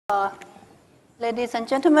Ladies and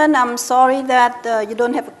gentlemen, I'm sorry that you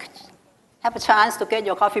don't have a chance to get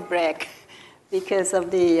your coffee break because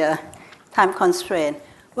of the time constraint.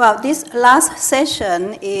 Well, this last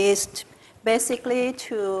session is basically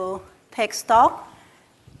to take stock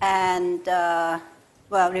and,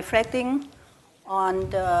 reflecting on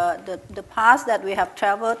the path that we have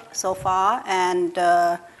traveled so far and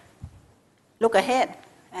look ahead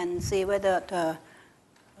and see whether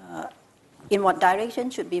in what direction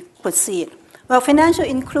should we proceed. Well, financial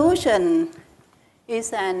inclusion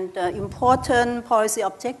is an important policy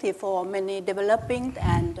objective for many developing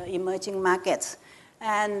and emerging markets.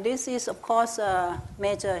 And this is, of course, a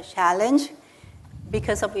major challenge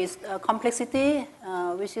because of its complexity,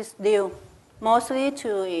 which is due mostly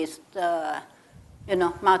to its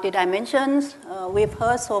multi-dimensions. We've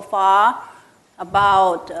heard so far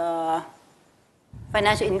about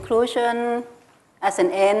financial inclusion as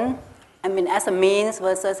an end, as a means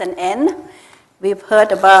versus an end. We've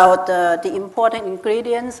heard about the important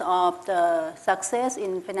ingredients of the success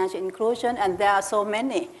in financial inclusion, and there are so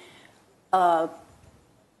many.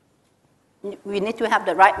 We need to have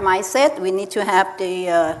the right mindset. We need to have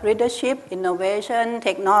the leadership, innovation,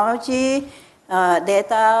 technology,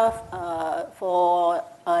 data for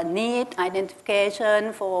need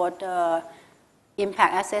identification, for the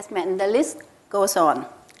impact assessment, and the list goes on.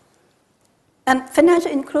 And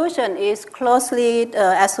financial inclusion is closely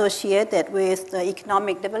associated with the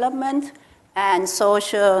economic development and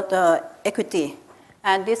social equity.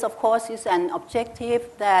 And this, of course, is an objective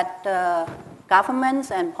that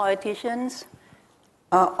governments and politicians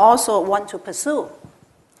also want to pursue.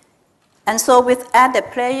 And so with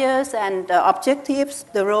added players and objectives,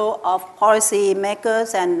 the role of policy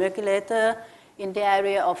makers and regulators in the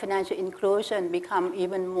area of financial inclusion become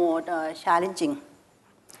even more challenging.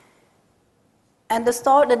 And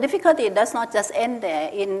the difficulty does not just end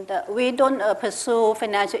there. We don't pursue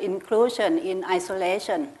financial inclusion in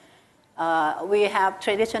isolation. We have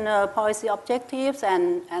traditional policy objectives,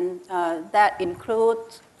 and that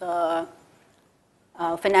includes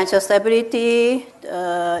financial stability,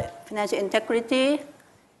 financial integrity,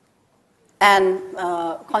 and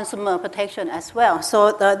consumer protection as well.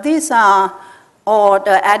 So these are all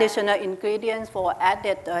the additional ingredients for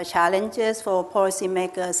added challenges for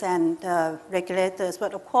policymakers and regulators.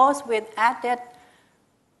 But of course, with added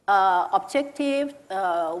objectives,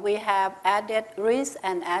 we have added risks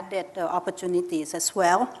and added opportunities as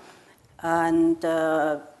well. And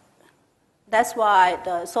that's why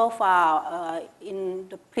so far in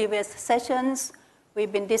the previous sessions,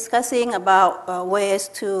 we've been discussing about ways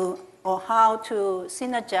to, or how to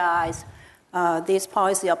synergize these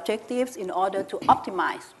policy objectives in order to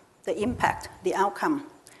optimize the impact, the outcome.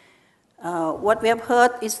 What we have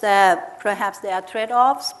heard is that perhaps there are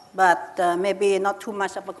trade-offs, but maybe not too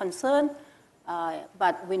much of a concern,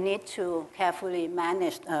 but we need to carefully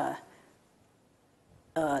manage the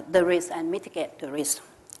risk and mitigate the risk.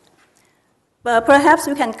 But perhaps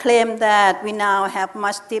we can claim that we now have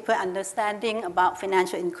much deeper understanding about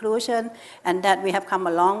financial inclusion and that we have come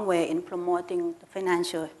a long way in promoting the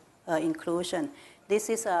financial inclusion. This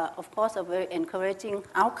is, of course, a very encouraging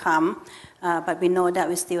outcome, but we know that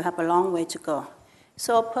we still have a long way to go.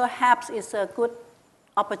 So perhaps it's a good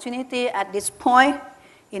opportunity at this point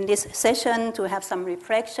in this session to have some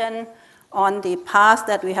reflection on the path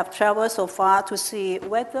that we have traveled so far to see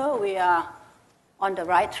whether we are on the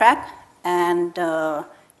right track and to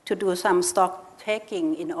do some stock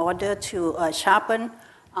taking in order to sharpen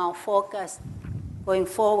our focus going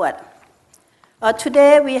forward.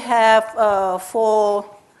 Today we have 4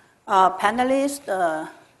 panelists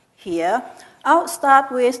here. I'll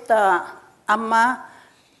start with Amma.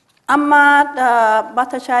 Amma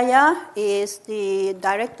Bhattacharya is the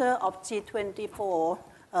director of G24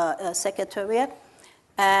 Secretariat.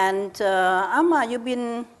 And Amma, you've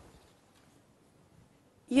been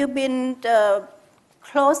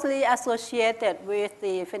closely associated with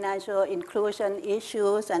the financial inclusion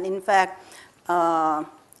issues, and in fact,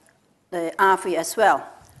 the AFI as well.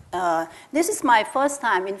 This is my first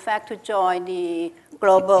time, in fact, to join the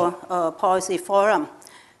Global Policy Forum.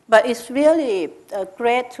 But it's really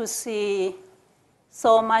great to see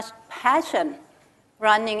so much passion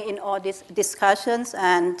running in all these discussions,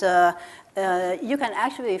 and you can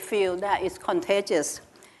actually feel that it's contagious.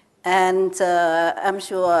 And I'm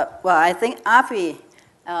sure, well, I think AFI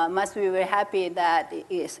must be very happy that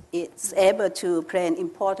it's able to play an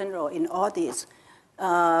important role in all this.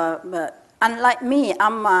 But unlike me,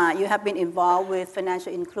 Amma, you have been involved with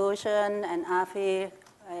financial inclusion and AFI,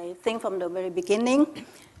 I think from the very beginning.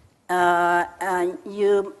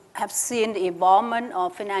 You have seen the involvement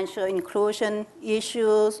of financial inclusion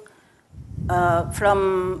issues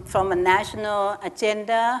from a national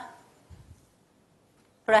agenda,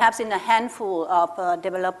 perhaps in a handful of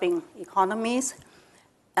developing economies,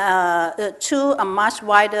 to a much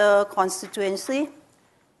wider constituency,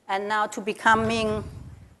 and now to becoming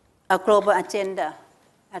a global agenda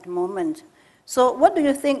at the moment. So what do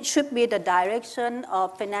you think should be the direction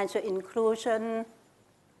of financial inclusion,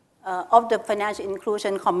 of the financial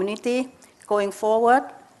inclusion community going forward?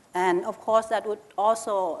 And of course, that would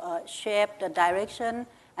also shape the direction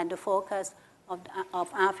and the focus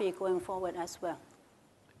of AFI going forward as well.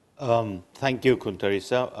 Thank you, Khun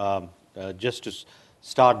Theresa. Just to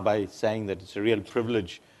start by saying that it's a real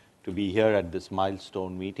privilege to be here at this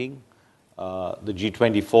milestone meeting. The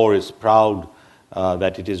G24 is proud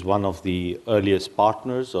that it is one of the earliest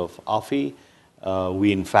partners of AFI.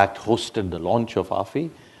 We, in fact, hosted the launch of AFI.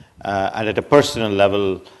 And at a personal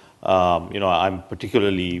level, I'm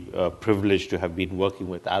particularly privileged to have been working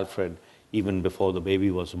with Alfred even before the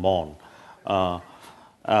baby was born.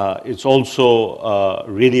 It's also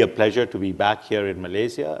really a pleasure to be back here in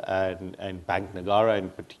Malaysia and Bank Negara in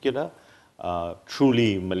particular.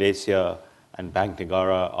 Truly, Malaysia and Bank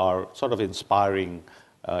Negara are sort of inspiring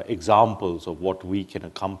examples of what we can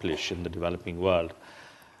accomplish in the developing world.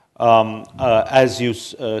 As you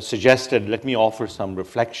suggested, let me offer some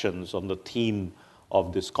reflections on the theme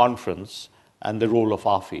of this conference and the role of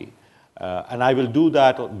AFI. And I will do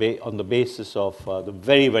that on the basis of the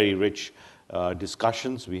very, very rich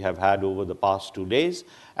discussions we have had over the past 2 days,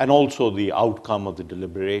 and also the outcome of the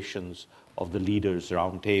deliberations of the Leaders'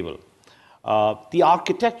 Roundtable. The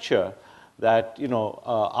architecture that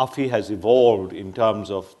AFI has evolved in terms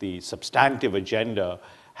of the substantive agenda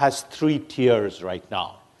has 3 tiers right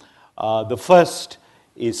now. The first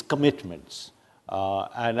is commitments.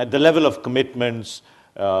 And at the level of commitments,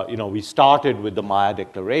 we started with the Maya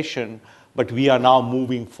Declaration, but we are now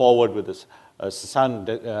moving forward with this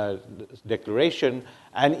Sasan Declaration.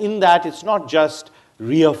 And in that, it's not just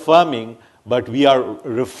reaffirming, but we are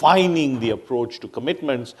refining the approach to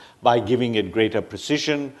commitments by giving it greater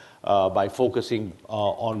precision, by focusing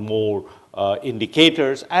on more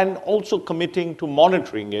indicators, and also committing to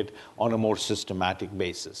monitoring it on a more systematic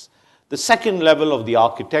basis. The second level of the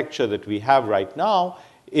architecture that we have right now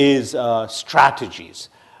is strategies.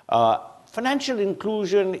 Financial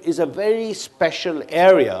inclusion is a very special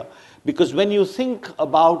area because when you think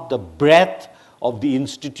about the breadth of the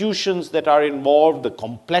institutions that are involved, the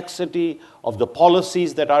complexity of the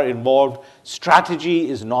policies that are involved, strategy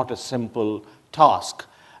is not a simple task.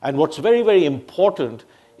 And what's very, very important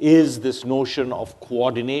is this notion of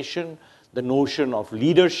coordination, the notion of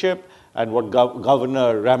leadership, and what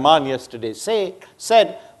Governor Rahman yesterday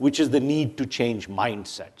said, which is the need to change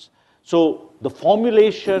mindsets. So the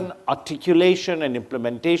formulation, articulation, and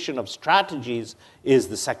implementation of strategies is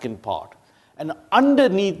the second part. And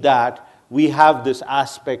underneath that, we have this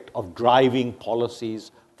aspect of driving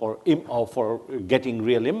policies for getting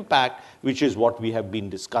real impact, which is what we have been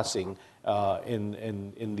discussing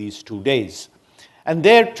in these 2 days. And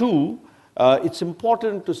there too, it's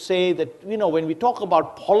important to say that when we talk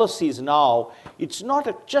about policies now, it's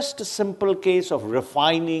not just a simple case of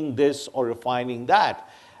refining this or refining that.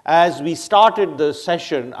 As we started the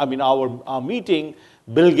session, our meeting,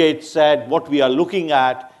 Bill Gates said what we are looking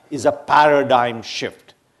at is a paradigm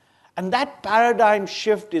shift. And that paradigm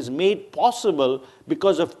shift is made possible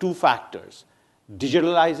because of 2 factors: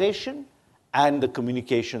 digitalization and the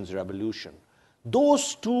communications revolution.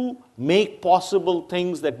 Those 2 make possible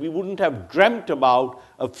things that we wouldn't have dreamt about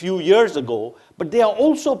a few years ago, but they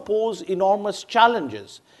also pose enormous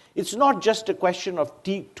challenges. It's not just a question of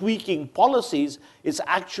tweaking policies, it's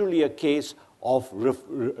actually a case of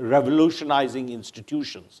revolutionizing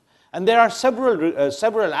institutions. And there are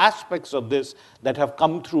several aspects of this that have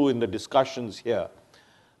come through in the discussions here.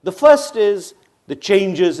 The first is the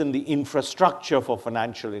changes in the infrastructure for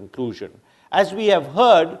financial inclusion. As we have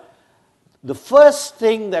heard, the first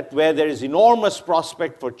thing where there is enormous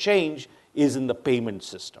prospect for change is in the payment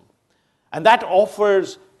system. And that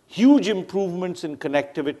offers huge improvements in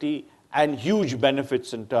connectivity and huge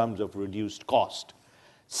benefits in terms of reduced cost.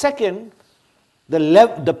 Second,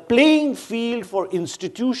 the playing field for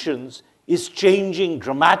institutions is changing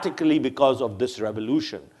dramatically because of this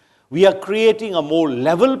revolution. We are creating a more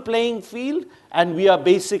level playing field, and we are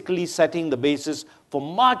basically setting the basis for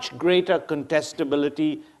much greater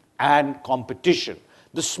contestability and competition.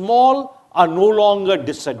 The small are no longer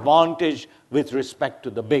disadvantaged with respect to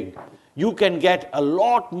the big. You can get a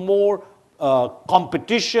lot more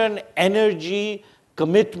competition, energy,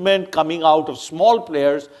 commitment coming out of small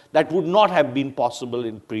players that would not have been possible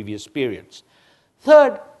in previous periods.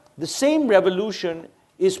 Third, the same revolution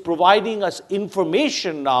is providing us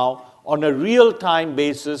information now on a real-time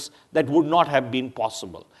basis that would not have been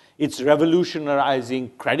possible. It's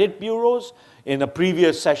revolutionizing credit bureaus. In a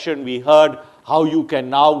previous session, we heard how you can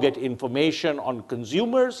now get information on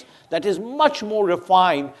consumers that is much more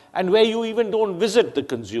refined and where you even don't visit the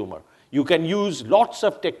consumer. You can use lots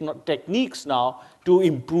of techniques now to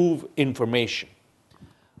improve information.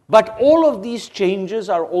 But all of these changes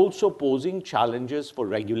are also posing challenges for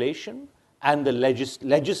regulation and the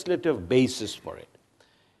legislative basis for it.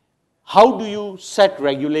 How do you set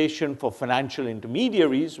regulation for financial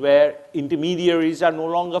intermediaries where intermediaries are no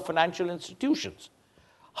longer financial institutions?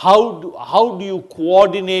 How do you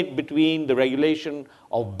coordinate between the regulation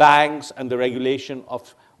of banks and the regulation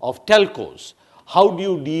of telcos? How do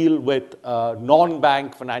you deal with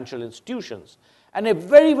non-bank financial institutions? And a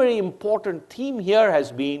very, very important theme here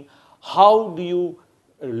has been how do you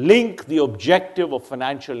link the objective of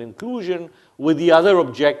financial inclusion with the other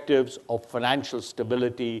objectives of financial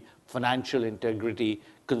stability, financial integrity,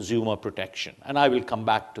 consumer protection. And I will come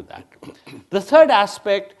back to that. The third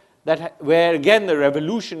aspect where again the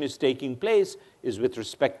revolution is taking place is with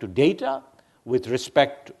respect to data, with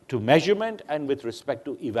respect to measurement, and with respect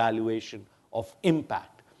to evaluation of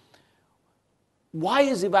impact. Why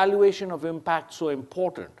is evaluation of impact so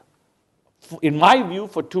important? In my view,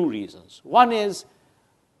 for two reasons. One is,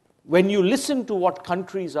 when you listen to what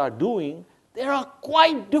countries are doing, there are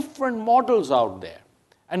quite different models out there.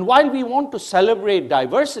 And while we want to celebrate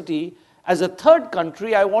diversity, as a third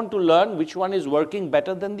country, I want to learn which one is working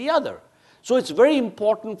better than the other. So it's very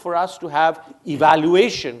important for us to have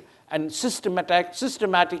evaluation and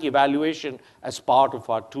systematic evaluation as part of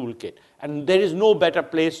our toolkit. And there is no better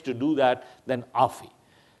place to do that than AFI.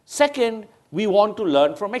 Second, we want to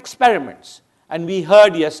learn from experiments. And we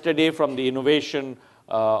heard yesterday from the innovation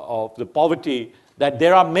of the poverty that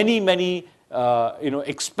there are many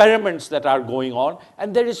experiments that are going on,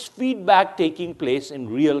 and there is feedback taking place in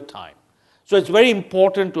real time. So it's very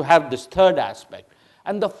important to have this third aspect.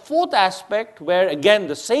 And the fourth aspect, where again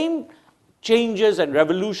the same changes and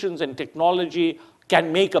revolutions in technology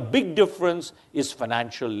can make a big difference, is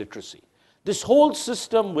financial literacy. This whole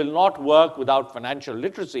system will not work without financial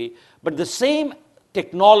literacy, but the same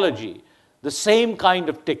technology, the same kind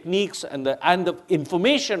of techniques and the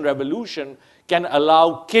information revolution can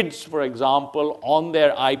allow kids, for example, on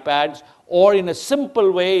their iPads or in a simple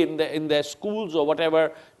way in their schools or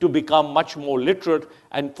whatever, to become much more literate,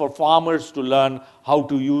 and for farmers to learn how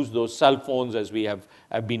to use those cell phones as we have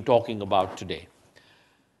been talking about today.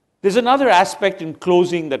 There's another aspect in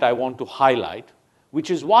closing that I want to highlight, which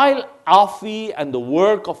is while AFI and the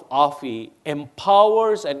work of AFI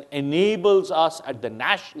empowers and enables us at the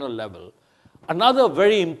national level, another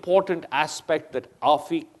very important aspect that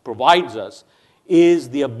AFI provides us is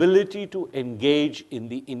the ability to engage in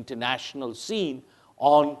the international scene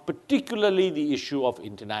on particularly the issue of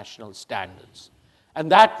international standards.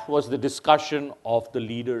 And that was the discussion of the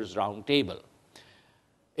Leaders' Roundtable.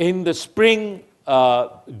 In the spring,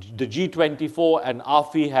 the G24 and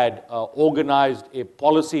AFI had organized a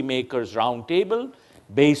policymakers roundtable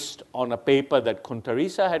based on a paper that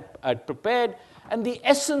Kuntarisa had prepared. And the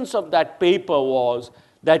essence of that paper was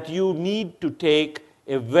that you need to take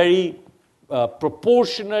a very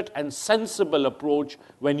proportionate and sensible approach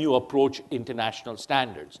when you approach international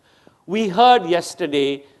standards. We heard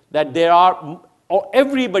yesterday that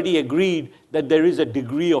everybody agreed that there is a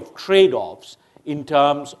degree of trade-offs in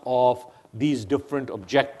terms of these different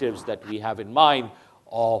objectives that we have in mind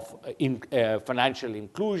of financial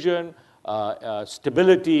inclusion,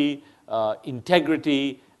 stability,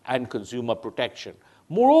 integrity, and consumer protection.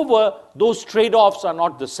 Moreover, those trade-offs are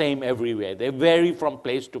not the same everywhere. They vary from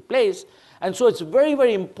place to place. And so it's very,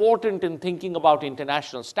 very important in thinking about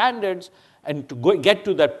international standards and to get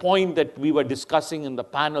to that point that we were discussing in the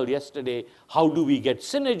panel yesterday, how do we get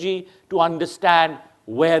synergy, to understand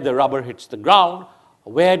where the rubber hits the ground,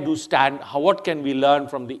 what can we learn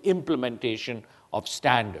from the implementation of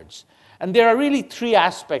standards. And there are really three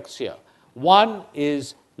aspects here. One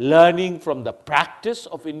is learning from the practice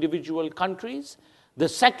of individual countries. The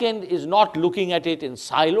second is not looking at it in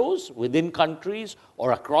silos within countries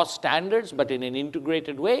or across standards, but in an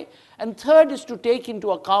integrated way. And third is to take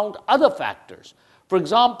into account other factors. For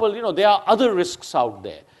example, there are other risks out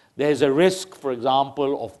there. There's a risk, for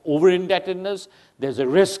example, of over-indebtedness. There's a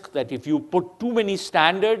risk that if you put too many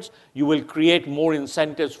standards, you will create more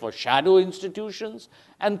incentives for shadow institutions.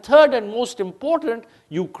 And third and most important,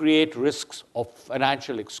 you create risks of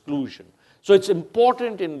financial exclusion. So it's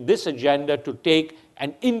important in this agenda to take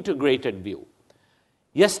an integrated view.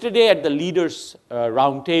 Yesterday at the Leaders'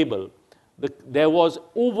 Roundtable, there was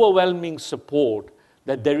overwhelming support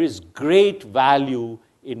that there is great value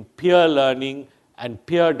in peer learning and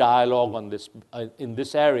peer dialogue on in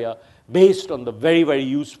this area based on the very, very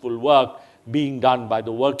useful work being done by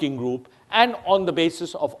the working group and on the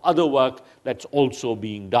basis of other work that's also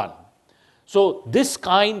being done. So this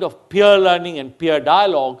kind of peer learning and peer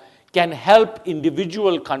dialogue can help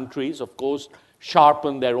individual countries, of course,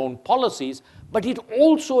 sharpen their own policies, but it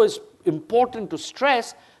also is important to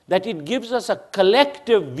stress that it gives us a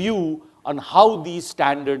collective view on how these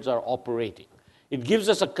standards are operating. It gives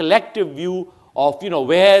us a collective view of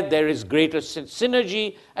where there is greater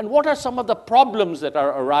synergy and what are some of the problems that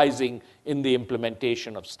are arising in the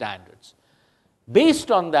implementation of standards.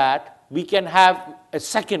 Based on that, we can have a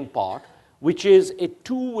second part, which is a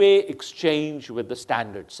two-way exchange with the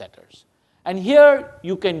standard setters. And here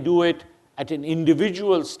you can do it at an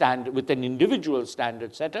individual standard, with an individual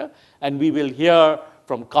standard setter, and we will hear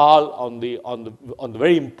from Carl on the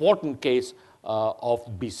very important case of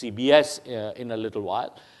BCBS in a little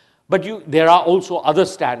while. But there are also other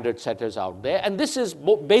standard setters out there, and this is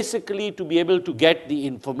basically to be able to get the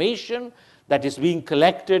information that is being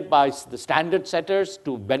collected by the standard setters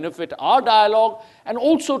to benefit our dialogue, and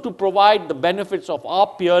also to provide the benefits of our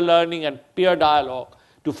peer learning and peer dialogue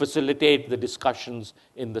to facilitate the discussions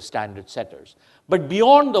in the standard setters. But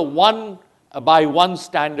beyond the one-by-one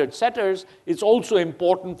standard setters, it's also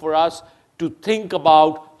important for us to think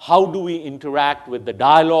about how do we interact with the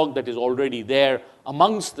dialogue that is already there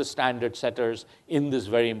amongst the standard setters in this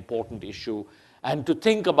very important issue, and to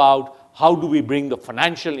think about how do we bring the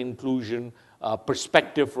financial inclusion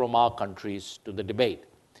perspective from our countries to the debate.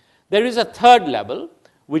 There is a third level,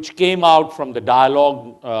 which came out from the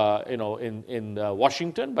dialogue in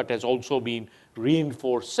Washington, but has also been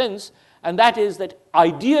reinforced since, and that is that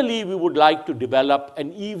ideally we would like to develop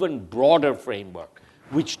an even broader framework,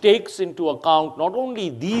 which takes into account not only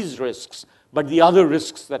these risks, but the other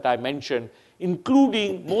risks that I mentioned,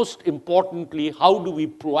 including, most importantly, how do we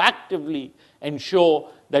proactively ensure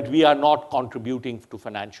that we are not contributing to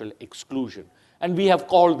financial exclusion. And we have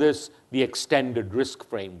called this the extended risk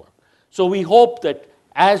framework. So we hope that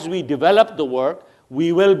as we develop the work,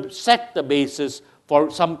 we will set the basis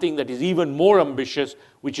for something that is even more ambitious,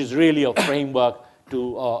 which is really a framework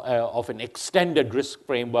of an extended risk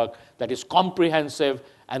framework that is comprehensive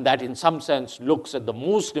and that in some sense looks at the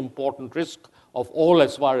most important risk of all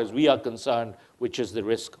as far as we are concerned, which is the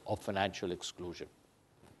risk of financial exclusion.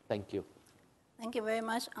 Thank you. Thank you very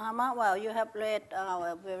much, Amar. Well, you have read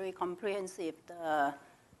our very comprehensive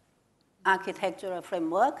architectural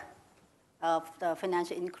framework of the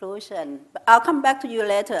financial inclusion. But I'll come back to you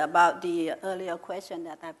later about the earlier question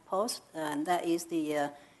that I posed, and that is the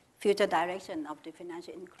future direction of the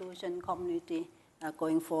financial inclusion community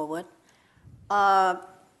going forward. Amar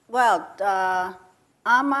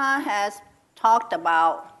has talked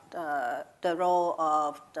about the role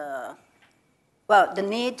of the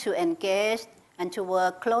need to engage and to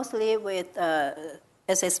work closely with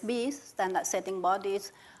SSBs, standard setting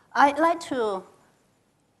bodies. I'd like to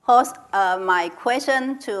pose my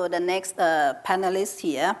question to the next panelist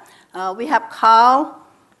here. We have Carl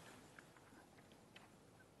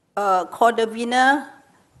Cordovina.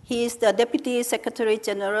 He is the Deputy Secretary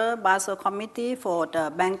General, Basel Committee for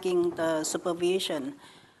the Banking Supervision.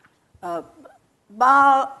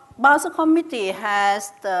 Basel Committee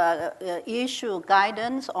has issued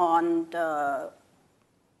guidance on the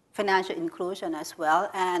financial inclusion as well,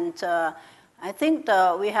 and I think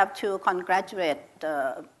we have to congratulate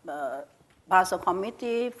the Basel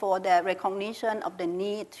Committee for their recognition of the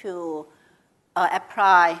need to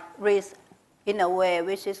apply risk in a way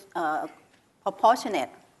which is proportionate.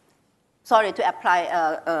 Sorry, to apply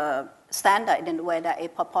a standard in a way that is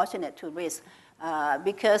proportionate to risk.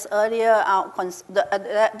 Because earlier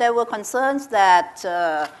there were concerns that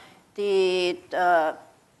the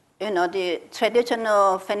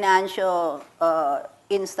traditional financial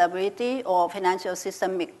instability or financial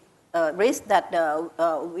systemic risk that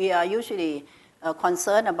we are usually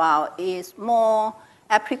concerned about is more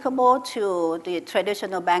applicable to the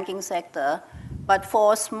traditional banking sector. But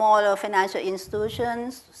for smaller financial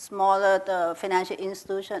institutions, financial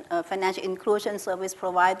inclusion service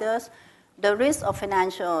providers, the risk of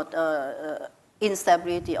financial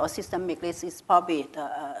instability or systemic risk is probably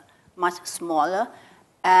much smaller.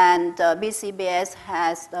 And BCBS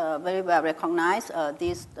has very well recognized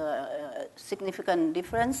this significant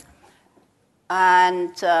difference.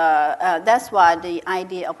 And that's why the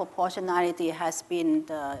idea of proportionality has been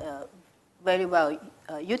very well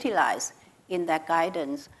utilized in their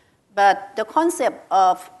guidance. But the concept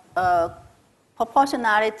of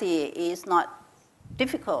proportionality is not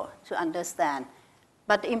difficult to understand,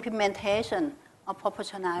 but the implementation of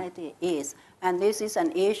proportionality is. And this is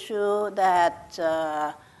an issue that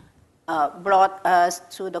brought us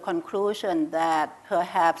to the conclusion that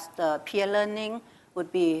perhaps the peer learning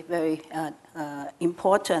would be very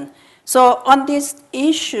important. So on this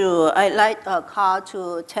issue, I'd like Carl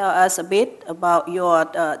to tell us a bit about your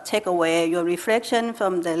takeaway, your reflection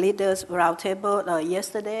from the Leaders Roundtable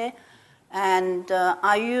yesterday. And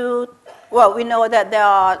well, we know that there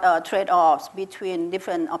are trade-offs between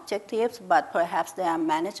different objectives, but perhaps they are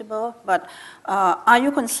manageable. But are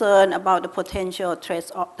you concerned about the potential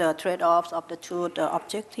trade-offs of the two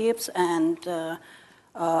objectives? And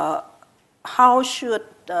how should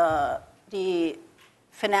the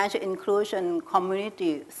financial inclusion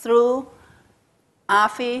community through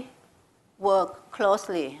AFI work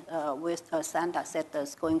closely with standard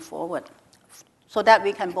setters going forward, so that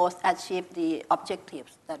we can both achieve the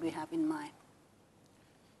objectives that we have in mind?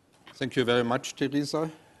 Thank you very much,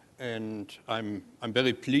 Teresa. And I'm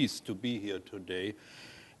very pleased to be here today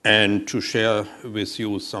and to share with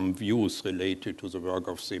you some views related to the work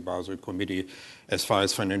of the Basel Committee as far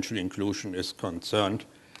as financial inclusion is concerned.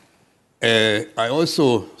 I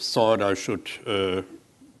also thought I should a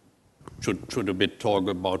bit talk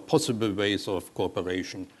about possible ways of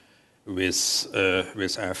cooperation with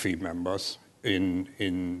AFI members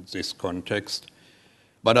in this context.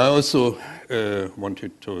 But I also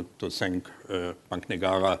wanted to thank Bank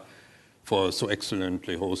Negara for so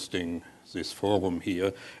excellently hosting this forum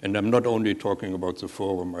here. And I'm not only talking about the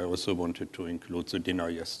forum, I also wanted to include the dinner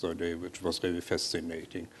yesterday, which was really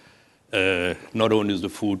fascinating. Not only the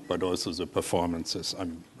food, but also the performances,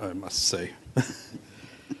 I must say.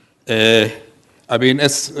 I mean,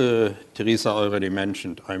 as Teresa already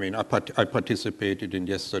mentioned, I mean, I participated in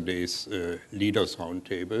yesterday's Leaders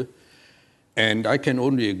Roundtable, and I can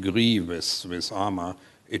only agree with Amar.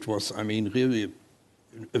 It was, I mean, really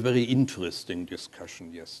a very interesting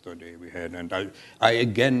discussion yesterday we had. And I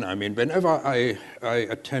again, I mean, whenever I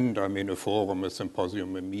attend, I mean, a forum, a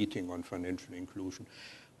symposium, a meeting on financial inclusion,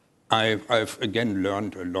 I've again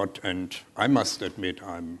learned a lot, and I must admit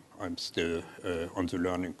I'm still on the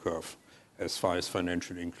learning curve as far as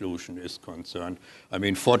financial inclusion is concerned. I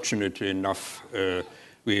mean, fortunately enough, I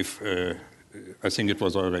think it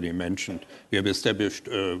was already mentioned, we have established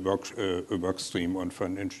a work stream on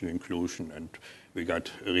financial inclusion, and we got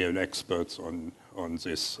real experts on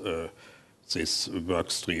this work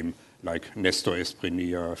stream, like Nestor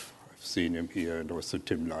Esprinia, I've seen him here, and also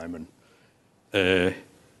Tim Lyman.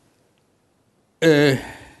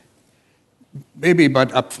 Maybe, but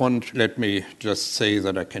upfront, let me just say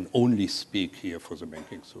that I can only speak here for the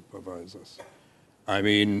banking supervisors. I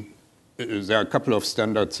mean, there are a couple of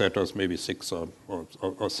standard setters, maybe 6 or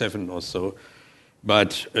 7 or so,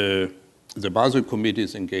 but the Basel Committee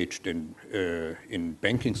is engaged in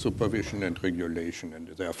banking supervision and regulation, and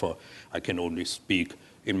therefore I can only speak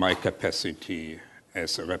in my capacity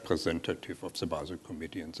as a representative of the Basel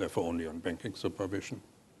Committee, and therefore only on banking supervision.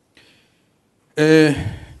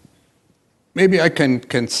 Maybe I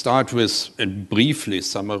can start with briefly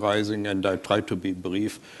summarizing, and I try to be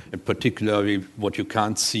brief, and particularly what you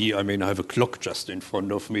can't see. I mean, I have a clock just in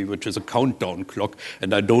front of me, which is a countdown clock,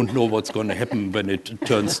 and I don't know what's going to happen when it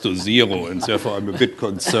turns to 0, and therefore I'm a bit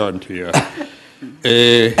concerned here.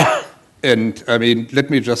 And I mean, let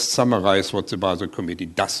me just summarize what the Basel Committee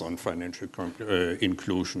does on financial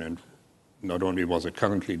inclusion, and not only what it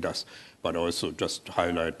currently does, but also just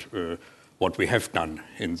highlight what we have done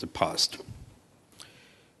in the past.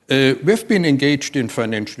 We've been engaged in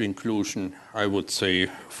financial inclusion, I would say,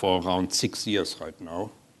 for around 6 years right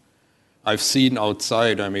now. I've seen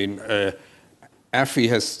outside, I mean, AFI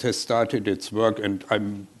has started its work, and I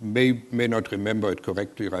may not remember it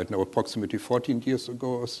correctly right now, approximately 14 years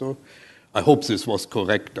ago or so. I hope this was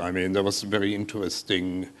correct. I mean, there was very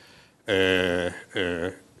interesting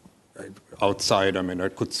outside. I mean, I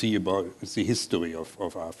could see about the history of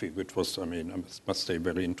AFI, which was, I mean, I must say,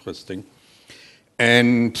 very interesting.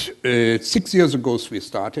 And 6 years ago we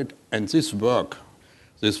started, and this work,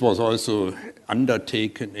 this was also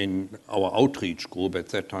undertaken in our outreach group. At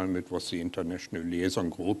that time it was the International Liaison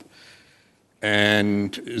Group.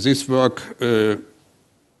 And this work, the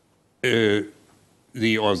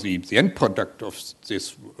end product of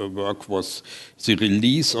this work was the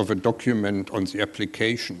release of a document on the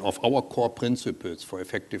application of our core principles for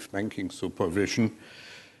effective banking supervision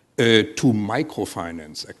to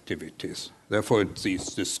microfinance activities. Therefore, the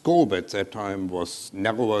scope at that time was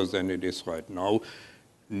narrower than it is right now.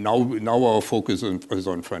 now our focus is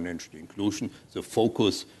on financial inclusion. The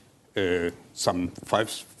focus some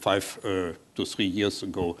five to 3 years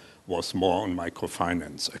ago was more on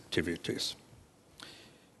microfinance activities.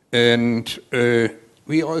 And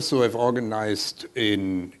we also have organized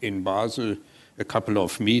in Basel a couple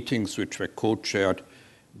of meetings which were co-chaired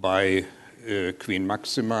by Queen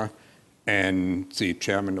Maxima and the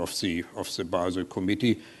chairman of the Basel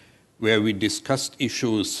Committee, where we discussed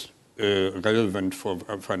issues relevant for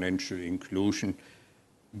financial inclusion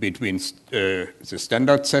between the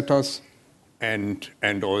standard setters and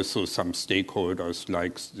also some stakeholders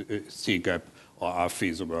like CGAP or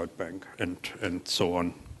AFI, the World Bank, and so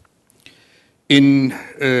on. In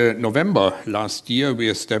November last year, we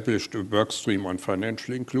established a work stream on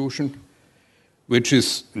financial inclusion, which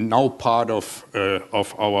is now part of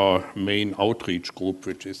our main outreach group,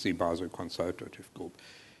 which is the Basel Consultative Group.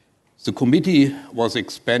 The committee was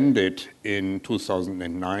expanded in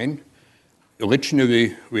 2009.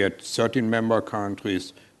 Originally, we had 13 member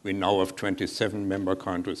countries. We now have 27 member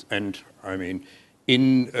countries. And I mean,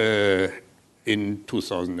 in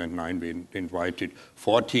 2009, we invited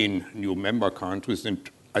 14 new member countries. And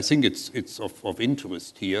I think it's of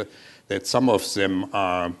interest here that some of them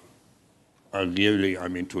are really, I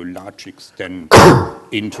mean, to a large extent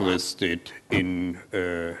interested in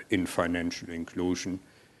financial inclusion.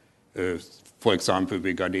 For example,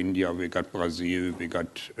 we got India, we got Brazil, we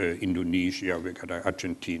got Indonesia, we got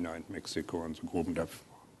Argentina and Mexico on the group. And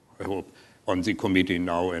I hope on the committee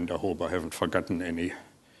now, and I hope I haven't forgotten any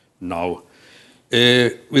now.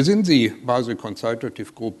 Within the Basel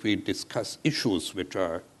Consultative Group, we discuss issues which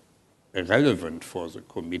are relevant for the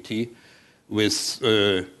committee with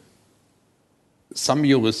some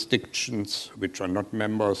jurisdictions which are not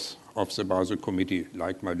members of the Basel Committee,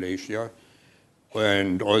 like Malaysia,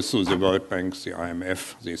 and also the World Bank, the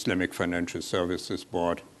IMF, the Islamic Financial Services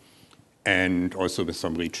Board, and also with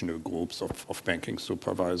some regional groups of banking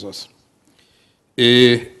supervisors.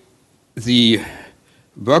 The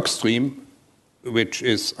work stream, which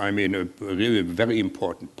is, I mean, a really very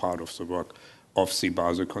important part of the work of the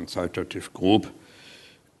Basel Consultative Group,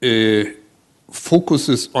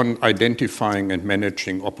 focuses on identifying and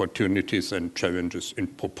managing opportunities and challenges in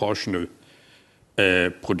proportional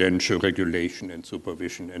prudential regulation and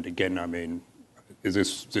supervision. And again, I mean,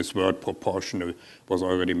 this word proportional was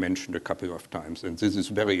already mentioned a couple of times, and this is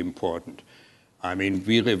very important. I mean,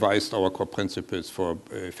 we revised our core principles for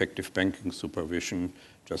effective banking supervision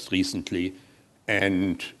just recently,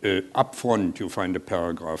 and up front you find a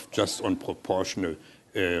paragraph just on proportional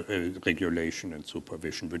regulation and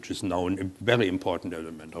supervision, which is now a very important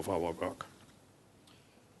element of our work.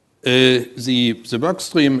 The work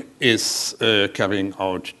stream is carrying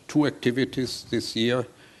out 2 activities this year.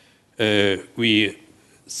 We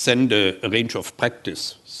send a range of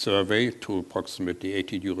practice survey to approximately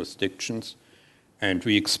 80 jurisdictions, and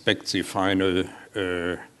we expect the final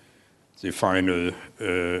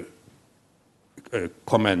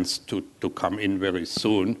comments to come in very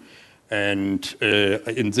soon. And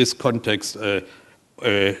in this context,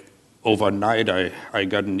 overnight I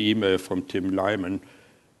got an email from Tim Lyman,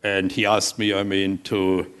 and he asked me, I mean,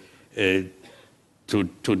 to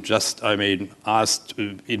just, I mean, ask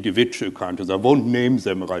individual countries. I won't name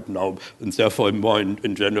them right now, and therefore more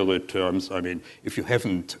in general terms, I mean, if you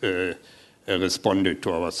haven't responded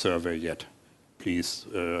to our survey yet, please,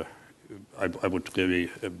 I would really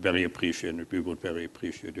very appreciate it. We would very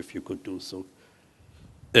appreciate if you could do so.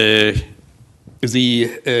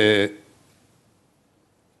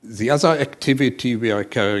 The other activity we are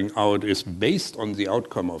carrying out is based on the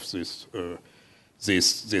outcome of this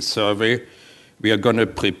survey. We are going to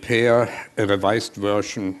prepare a revised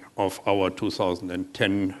version of our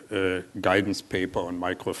 2010 guidance paper on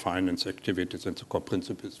microfinance activities and the core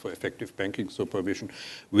principles for effective banking supervision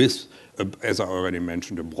with, as I already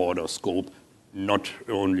mentioned, a broader scope, not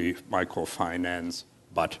only microfinance,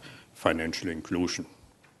 but financial inclusion.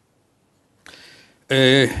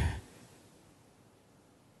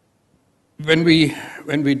 When we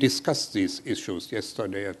discussed these issues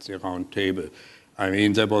yesterday at the round table, I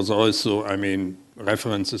mean, there was also, I mean,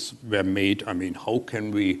 references were made, I mean, how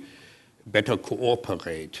can we better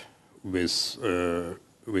cooperate with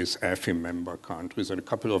AFI member countries? And a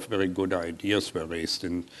couple of very good ideas were raised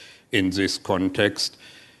in this context.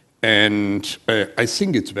 And I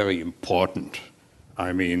think it's very important,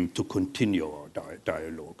 I mean, to continue our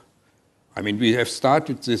dialogue. I mean, we have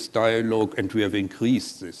started this dialogue and we have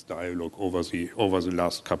increased this dialogue over the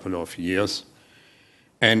last couple of years.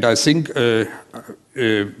 And I think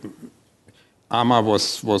Amar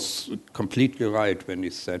was completely right when he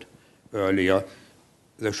said earlier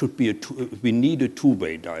there should be we need a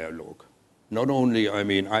two-way dialogue. Not only, I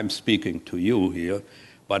mean, I'm speaking to you here,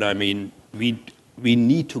 but I mean, we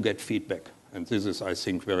need to get feedback. And this is, I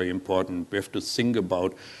think, very important. We have to think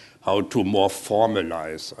about how to more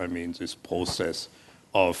formalize, I mean, this process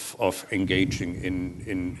of engaging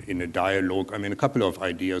in a dialogue. I mean, a couple of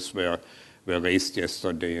ideas were raised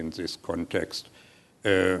yesterday in this context.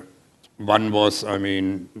 One was, I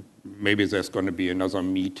mean, maybe there's going to be another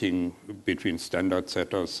meeting between standard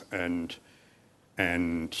setters and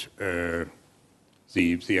the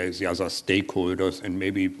other stakeholders, and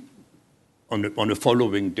maybe on the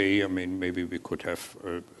following day, I mean, maybe we could have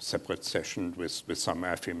a separate session with some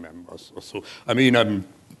AFI members or so. I mean, I'm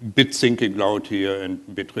a bit thinking loud here and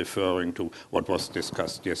a bit referring to what was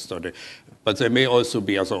discussed yesterday. But there may also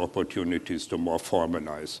be other opportunities to more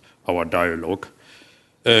formalize our dialogue.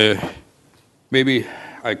 Maybe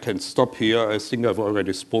I can stop here. I think I've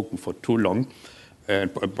already spoken for too long.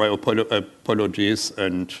 And my apologies,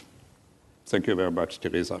 and thank you very much,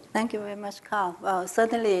 Teresa. Thank you very much, Carl. Well,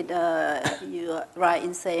 certainly you are right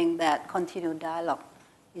in saying that continued dialogue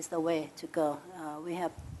is the way to go. We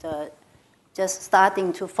have just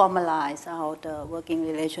starting to formalize our working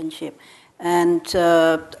relationship. And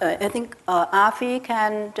I think AFI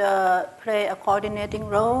can play a coordinating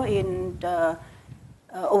role in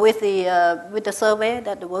with the survey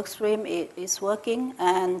that the workstream is working.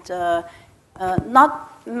 And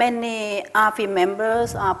not many AFI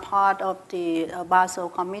members are part of the Basel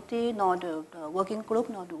committee, nor the working group,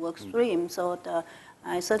 nor the work stream. So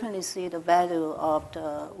I certainly see the value of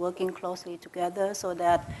working closely together so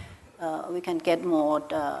that we can get more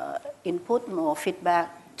input, more feedback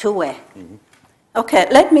two-way. Mm-hmm. Okay,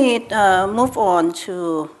 let me move on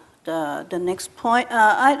to the next point.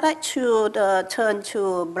 I'd like to turn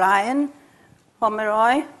to Brian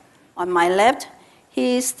Pomeroy on my left.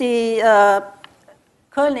 He's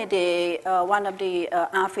currently one of the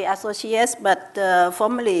AFI associates, but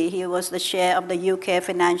formerly he was the chair of the UK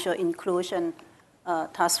Financial Inclusion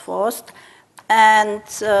Task Force. And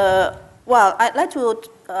well, I'd like to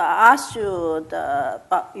ask you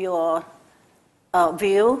about your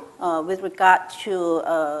view with regard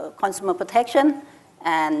to consumer protection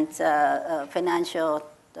and financial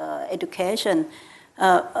education.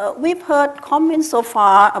 We've heard comments so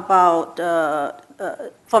far about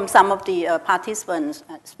from some of the participants,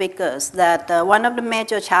 speakers, that one of the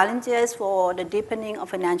major challenges for the deepening of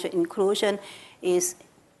financial inclusion is,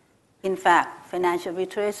 in fact, financial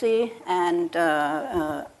literacy and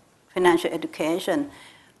financial education.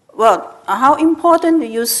 Well, how important do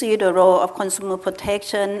you see the role of consumer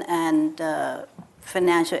protection and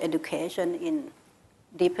financial education in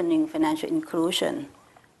deepening financial inclusion?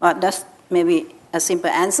 Well, that's maybe a simple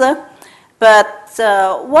answer, but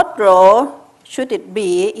what role should it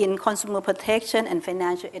be in consumer protection and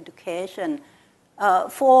financial education?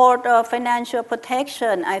 For the financial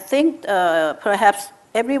protection, I think perhaps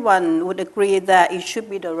everyone would agree that it should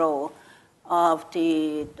be the role of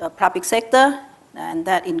the public sector, and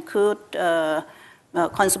that include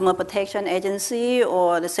Consumer Protection Agency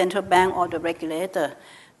or the central bank or the regulator.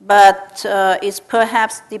 But it's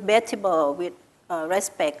perhaps debatable with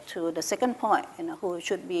respect to the second point, who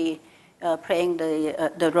should be playing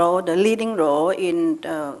the role, the leading role in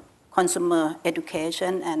consumer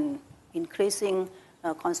education and increasing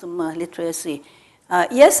consumer literacy.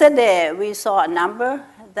 Yesterday, we saw a number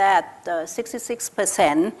that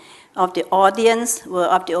 66% of the audience were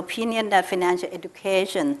of the opinion that financial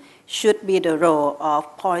education should be the role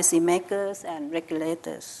of policymakers and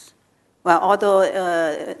regulators. Well, although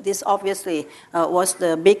this obviously was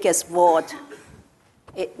the biggest vote,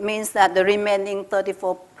 it means that the remaining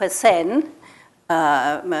 34%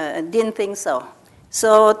 didn't think so.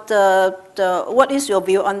 So what is your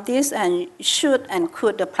view on this, and should and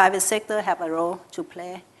could the private sector have a role to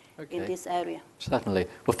play in this area? Certainly.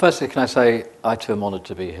 Well, firstly, can I say I too am honoured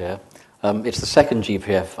to be here. It's the second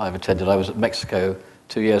GPF I've attended. I was at Mexico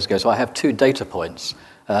 2 years ago, so I have 2 data points,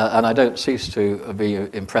 and I don't cease to be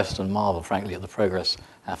impressed and marvel, frankly, at the progress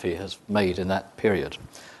AFI has made in that period.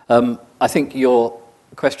 I think your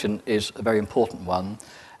question is a very important one,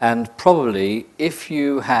 and probably if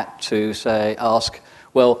you had to ask,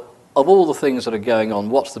 well, of all the things that are going on,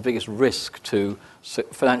 what's the biggest risk to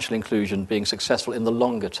financial inclusion being successful in the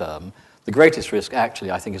longer term? The greatest risk,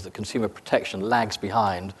 actually, I think, is that consumer protection lags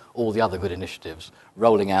behind all the other good initiatives,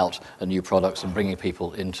 rolling out new products and bringing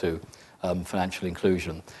people into financial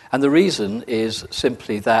inclusion. And the reason is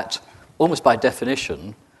simply that, almost by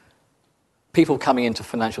definition, people coming into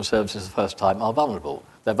financial services the first time are vulnerable.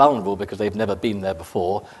 They're vulnerable because they've never been there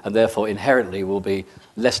before, and therefore inherently will be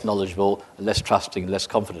less knowledgeable, less trusting, less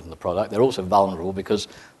confident in the product. They're also vulnerable because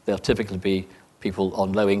they'll typically be people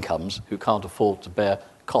on low incomes who can't afford to bear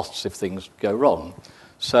costs if things go wrong.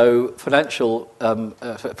 So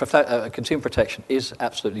consumer protection is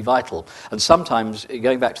absolutely vital. And sometimes,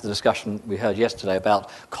 going back to the discussion we heard yesterday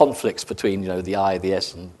about conflicts between the I, the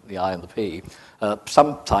S, and the I and the P,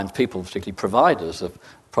 sometimes people, particularly providers of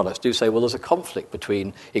products, do say, well, there's a conflict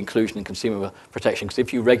between inclusion and consumer protection, because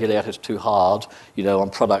if you regulate it too hard, on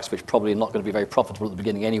products which probably are not going to be very profitable at the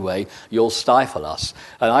beginning anyway, you'll stifle us.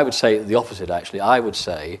 And I would say the opposite, actually. I would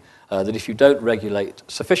say that if you don't regulate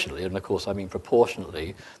sufficiently, and of course I mean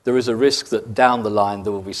proportionately, there is a risk that down the line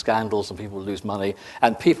there will be scandals and people will lose money,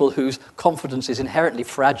 and people whose confidence is inherently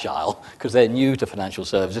fragile because they're new to financial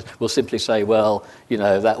services will simply say, well,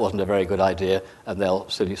 that wasn't a very good idea, and they'll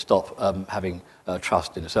simply stop having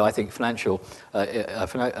trust in it. So I think consumer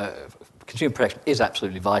protection is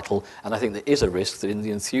absolutely vital, and I think there is a risk that in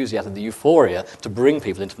the enthusiasm, the euphoria to bring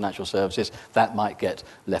people into financial services, that might get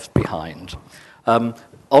left behind. On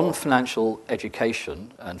financial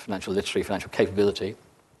education and financial literacy, financial capability,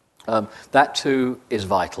 that too is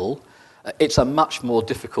vital. It's a much more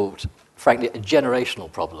difficult, frankly, a generational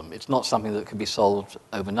problem. It's not something that can be solved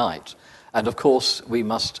overnight. And of course, we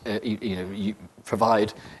must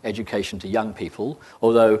provide education to young people,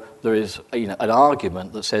 although there is an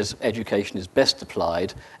argument that says education is best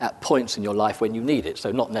applied at points in your life when you need it.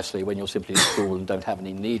 So not necessarily when you're simply in school and don't have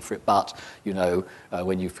any need for it, but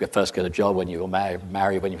when you first get a job, when you're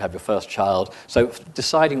married, when you have your first child. So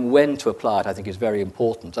deciding when to apply it, I think, is very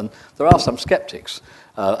important. And there are some skeptics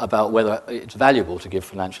about whether it's valuable to give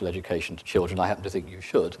financial education to children. I happen to think you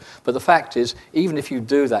should. But the fact is, even if you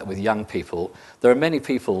do that with young people, there are many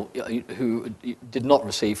people who did not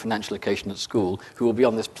receive financial education at school who will be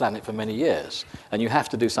on this planet for many years. And you have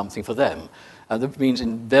to do something for them. And that means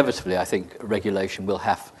inevitably, I think, regulation will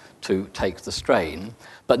have to take the strain.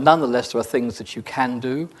 But nonetheless, there are things that you can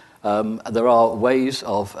do. There are ways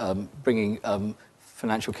of bringing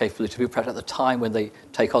financial capability to people, perhaps at the time when they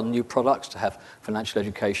take on new products, to have financial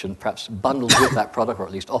education perhaps bundled with that product or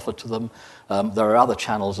at least offered to them. There are other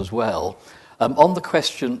channels as well. On the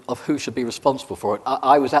question of who should be responsible for it,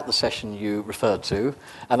 I was at the session you referred to,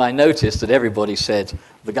 and I noticed that everybody said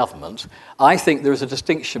the government. I think there is a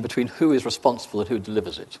distinction between who is responsible and who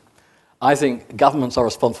delivers it. I think governments are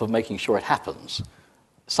responsible for making sure it happens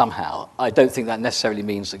somehow. I don't think that necessarily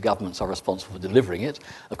means that governments are responsible for delivering it.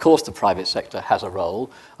 Of course, the private sector has a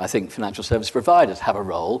role. I think financial service providers have a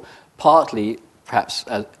role, partly perhaps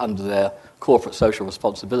under their corporate social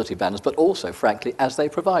responsibility banners, but also, frankly, as they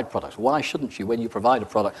provide products. Why shouldn't you, when you provide a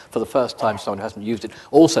product for the first time to someone who hasn't used it,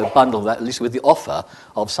 also bundle that, at least with the offer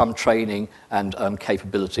of some training and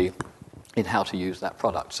capability in how to use that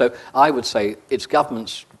product? So I would say it's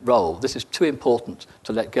government's role. This is too important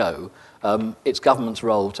to let go. It's government's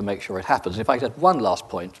role to make sure it happens. If I could add one last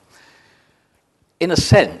point, in a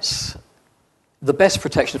sense, the best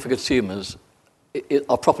protection for consumers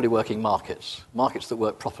are properly working markets that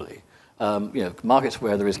work properly. Markets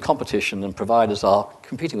where there is competition and providers are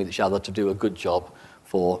competing with each other to do a good job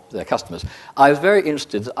for their customers. I was very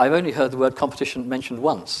interested. I've only heard the word competition mentioned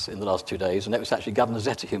once in the last 2 days, and it was actually Governor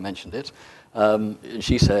Zeta who mentioned it.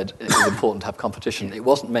 She said it was important to have competition. It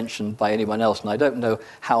wasn't mentioned by anyone else, and I don't know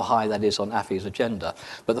how high that is on AFI's agenda.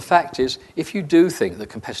 But the fact is, if you do think that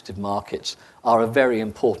competitive markets are a very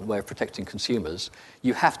important way of protecting consumers,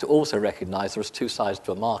 you have to also recognize there's two sides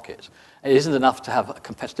to a market. It isn't enough to have a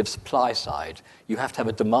competitive supply side. You have to have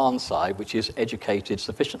a demand side, which is educated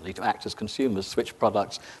sufficiently to act as consumers, switch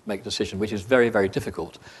products, make decisions, which is very, very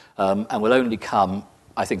difficult, and will only come,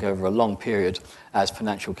 I think, over a long period as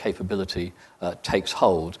financial capability takes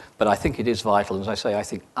hold. But I think it is vital. As I say, I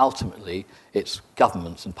think ultimately it's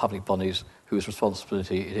governments and public bodies whose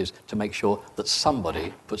responsibility it is to make sure that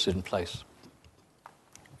somebody puts it in place.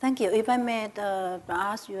 Thank you. If I may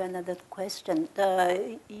ask you another question.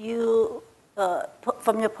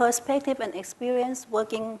 From your perspective and experience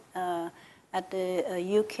working at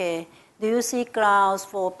the UK, do you see grounds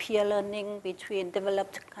for peer learning between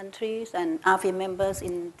developed countries and AFI members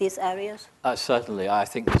in these areas? Certainly. I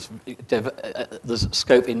think there's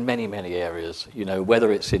scope in many, many areas,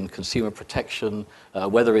 whether it's in consumer protection,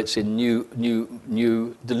 whether it's in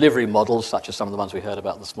new delivery models, such as some of the ones we heard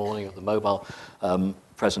about this morning, of the mobile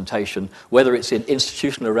presentation, whether it's in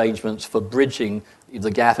institutional arrangements for bridging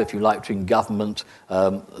the gap, if you like, between government,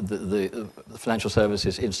 the financial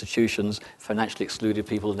services institutions, financially excluded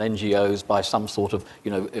people, and NGOs by some sort of,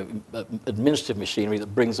 administrative machinery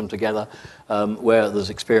that brings them together, where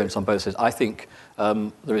there's experience on both sides. I think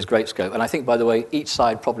there is great scope. And I think, by the way, each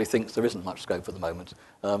side probably thinks there isn't much scope at the moment,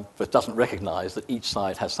 but doesn't recognize that each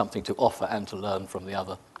side has something to offer and to learn from the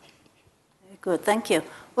other. Very good, thank you.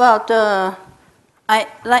 Well, I'd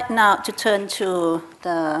like now to turn to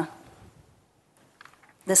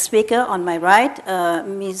the speaker on my right,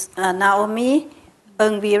 Ms. Naomi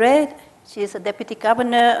Ngwire. She's a deputy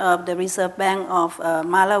governor of the Reserve Bank of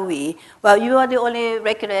Malawi. Well, you are the only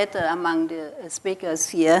regulator among the speakers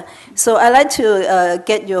here. So I'd like to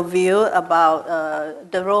get your view about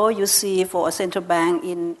the role you see for a central bank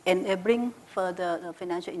in enabling further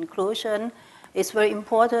financial inclusion. It's very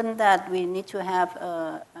important that we need to have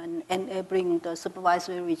an enabling the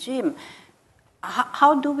supervisory regime.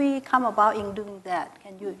 How do we come about in doing that?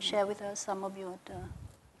 Can you share with us some of your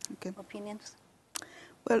opinions?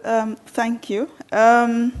 Well, thank you.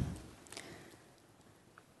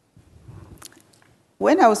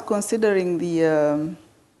 When I was considering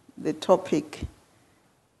the topic,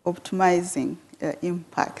 optimizing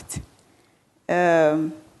impact, I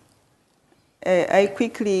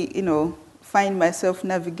quickly, find myself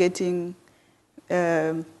navigating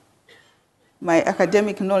my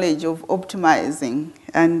academic knowledge of optimizing,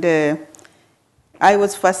 and I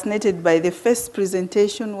was fascinated by the first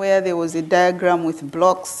presentation where there was a diagram with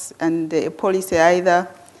blocks and a policy either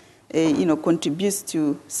contributes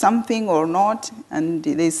to something or not, and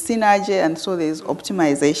there's synergy, and so there's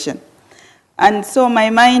optimization. And so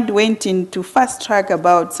my mind went into fast track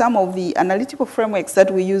about some of the analytical frameworks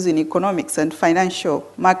that we use in economics and financial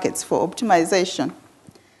markets for optimization.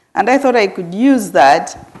 And I thought I could use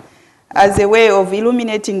that as a way of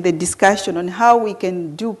illuminating the discussion on how we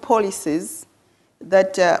can do policies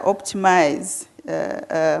that optimize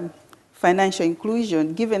financial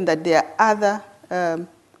inclusion, given that there are other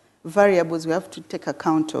variables we have to take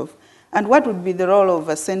account of. And what would be the role of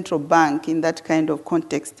a central bank in that kind of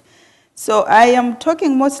context? So I am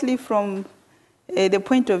talking mostly from the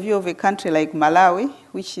point of view of a country like Malawi,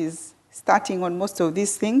 which is starting on most of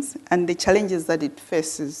these things, and the challenges that it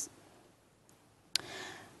faces.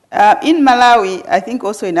 In Malawi, I think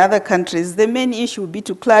also in other countries, the main issue would be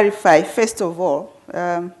to clarify, first of all,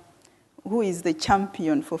 who is the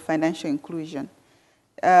champion for financial inclusion.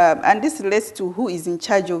 And this relates to who is in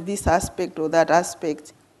charge of this aspect or that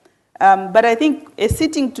aspect. But I think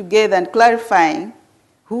sitting together and clarifying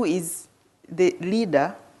who is the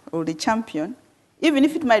leader or the champion, even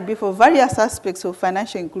if it might be for various aspects of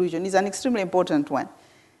financial inclusion, is an extremely important one.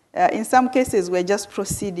 In some cases, we're just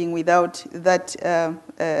proceeding without that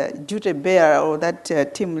duty bearer or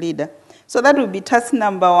that team leader. So that would be task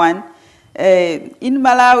number one. In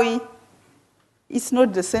Malawi, it's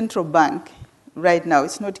not the central bank right now.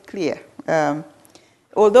 It's not clear.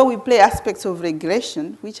 Although we play aspects of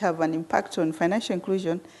regulation, which have an impact on financial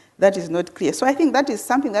inclusion, that is not clear. So I think that is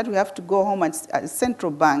something that we have to go home as a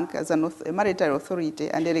central bank, as a monetary authority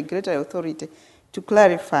and a regulatory authority to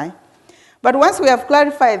clarify. But once we have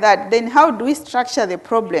clarified that, then how do we structure the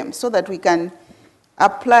problem so that we can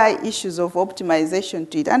apply issues of optimization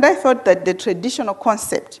to it? And I thought that the traditional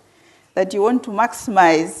concept that you want to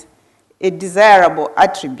maximize a desirable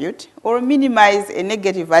attribute or minimize a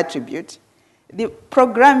negative attribute, the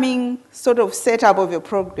programming sort of setup of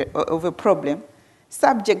a problem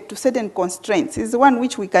subject to certain constraints is the one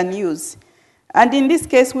which we can use. And in this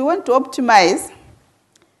case, we want to optimize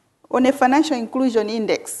on a financial inclusion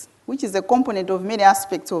index, which is a component of many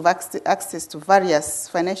aspects of access to various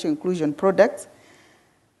financial inclusion products.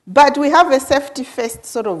 But we have a safety-first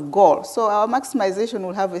sort of goal. So our maximization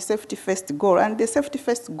will have a safety-first goal. And the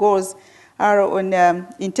safety-first goals are on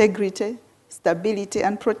integrity, stability,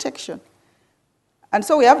 and protection. And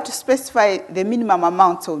so we have to specify the minimum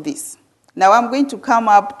amounts of this. Now I'm going to come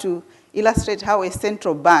up to illustrate how a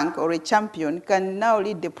central bank or a champion can now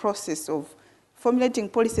lead the process of formulating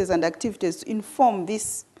policies and activities to inform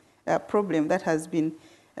this problem that has been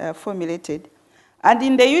formulated. And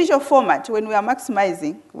in the usual format, when we are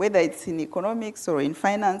maximizing, whether it's in economics or in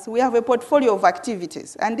finance, we have a portfolio of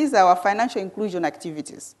activities. And these are our financial inclusion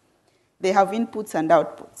activities. They have inputs and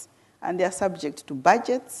outputs. And they are subject to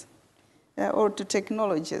budgets or to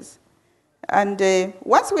technologies. And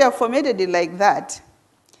once we have formatted it like that,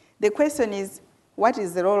 the question is, what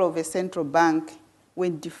is the role of a central bank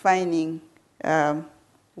when defining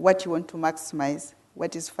what you want to maximize?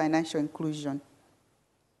 What is financial inclusion?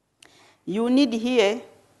 You need here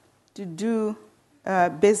to do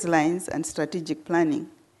baselines and strategic planning.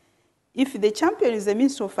 If the champion is the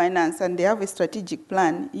Minister of Finance and they have a strategic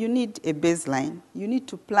plan, you need a baseline. You need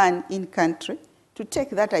to plan in country to take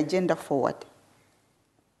that agenda forward.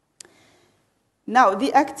 Now,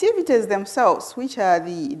 the activities themselves, which are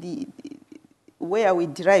where we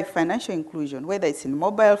derive financial inclusion, whether it's in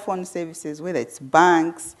mobile phone services, whether it's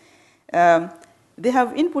banks, they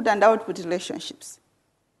have input and output relationships.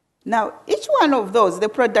 Now, each one of those, the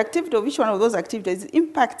productivity of each one of those activities is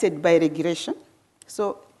impacted by regulation.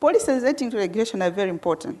 So policies relating to regulation are very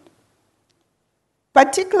important.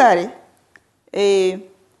 Particularly,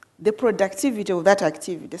 the productivity of that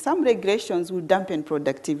activity. Some regulations will dampen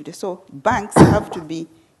productivity, so banks have to be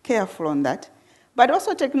careful on that. But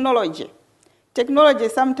also technology. Technology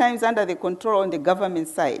is sometimes under the control on the government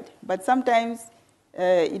side, but sometimes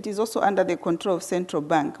it is also under the control of central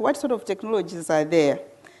bank. What sort of technologies are there?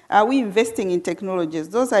 Are we investing in technologies?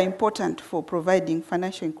 Those are important for providing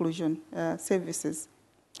financial inclusion services.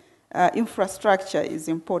 Infrastructure is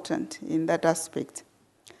important in that aspect.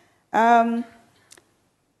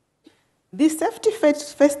 The safety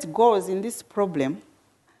first goals in this problem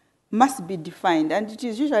must be defined, and it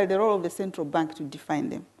is usually the role of the central bank to define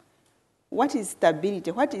them. What is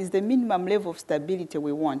stability? What is the minimum level of stability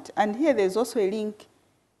we want? And here there's also a link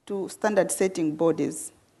to standard setting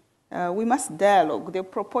bodies. We must dialogue. The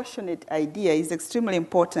proportionate idea is extremely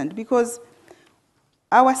important because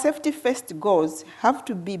our safety first goals have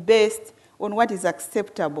to be based on what is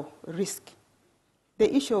acceptable risk.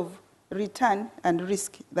 The issue of return and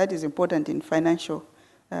risk, that is important in financial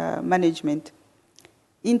management.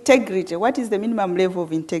 Integrity, what is the minimum level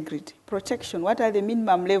of integrity? Protection, what are the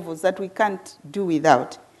minimum levels that we can't do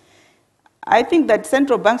without? I think that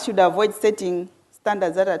central banks should avoid setting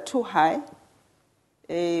standards that are too high,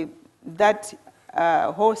 that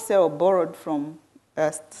wholesale borrowed from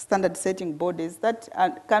standard setting bodies that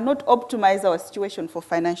cannot optimize our situation for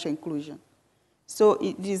financial inclusion. So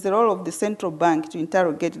it is the role of the central bank to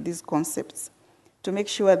interrogate these concepts to make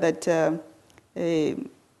sure that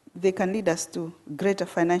they can lead us to greater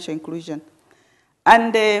financial inclusion.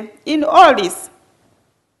 And in all this,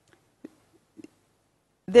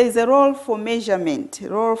 there is a role for measurement, a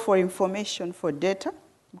role for information, for data,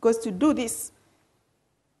 because to do this,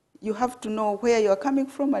 you have to know where you're coming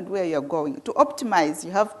from and where you're going. To optimize,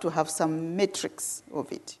 you have to have some metrics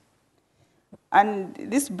of it. And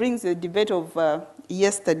this brings the debate of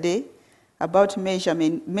yesterday about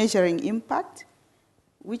measuring impact,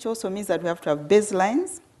 which also means that we have to have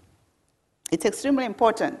baselines. It's extremely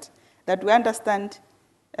important that we understand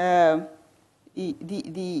the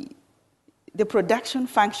production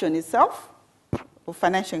function itself of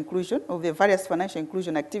financial inclusion, of the various financial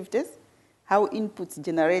inclusion activities, how inputs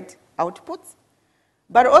generate outputs,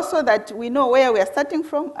 but also that we know where we are starting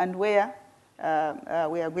from and where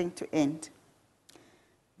we are going to end.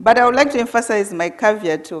 But I would like to emphasize my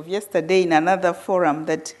caveat of yesterday in another forum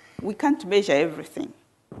that we can't measure everything.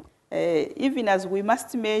 Even as we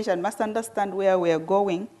must measure and must understand where we are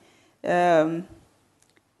going, not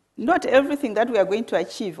everything that we are going to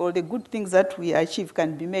achieve or the good things that we achieve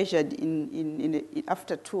can be measured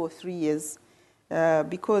after 2 or 3 years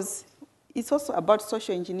because it's also about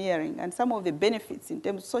social engineering, and some of the benefits, in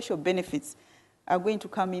terms of social benefits, are going to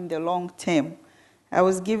come in the long term. I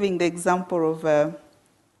was giving the example of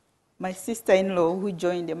my sister-in-law who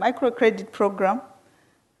joined a microcredit program,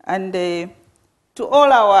 and to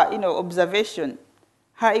all our observation,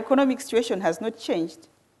 her economic situation has not changed,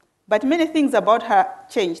 but many things about her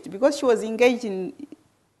changed because she was engaged in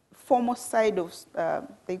foremost side of the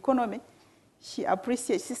economy. She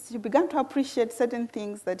began to appreciate certain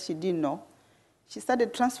things that she didn't know. She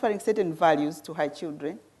started transferring certain values to her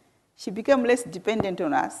children. She became less dependent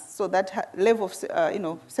on us, so that her level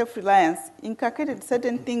of self-reliance inculcated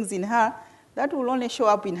certain things in her that will only show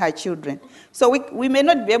up in her children. So we may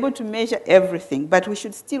not be able to measure everything, but we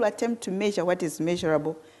should still attempt to measure what is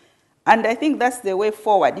measurable. And I think that's the way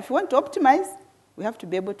forward. If we want to optimize, we have to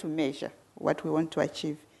be able to measure what we want to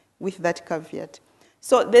achieve with that caveat.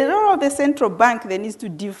 So the role of the central bank then is to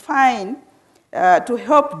define, to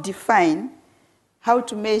help define how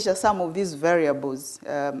to measure some of these variables,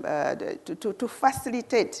 to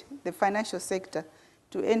facilitate the financial sector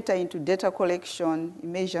to enter into data collection,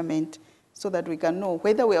 measurement, so that we can know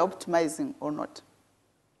whether we're optimizing or not.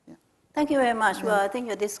 Yeah. Thank you very much. Well, I think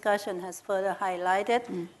your discussion has further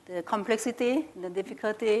highlighted the complexity, the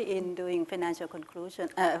difficulty in doing financial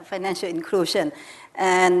inclusion.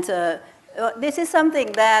 And this is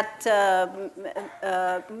something that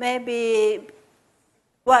maybe,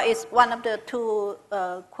 well, it's one of the 2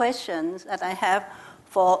 questions that I have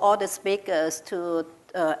for all the speakers to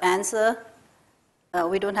answer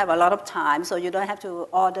we don't have a lot of time, so you don't have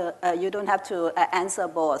to answer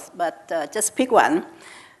both, but just pick one.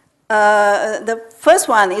 The first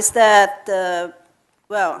one is that,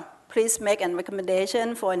 well, please make a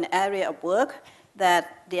recommendation for an area of work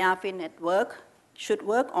that the AFI network should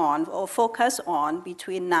work on or focus on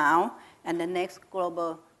between now and the next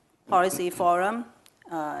Global Policy Forum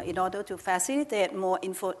in order to facilitate more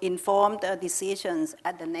informed decisions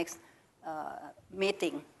at the next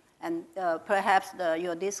meeting. And perhaps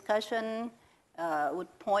your discussion would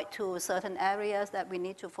point to certain areas that we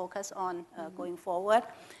need to focus on going forward.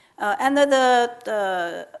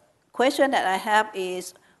 Another question that I have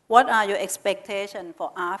is, what are your expectations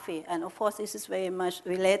for AFI? And of course, this is very much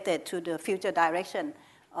related to the future direction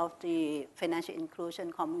of the financial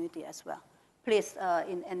inclusion community as well. Please,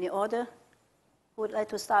 in any order, who would like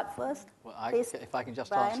to start first? Well, Please, if I can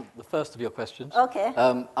just Brian. answer the first of your questions. Okay.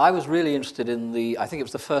 I was really interested in I think it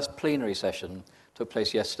was the first plenary session took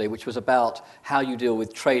place yesterday, which was about how you deal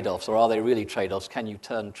with trade-offs, or are they really trade-offs? Can you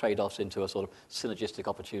turn trade-offs into a sort of synergistic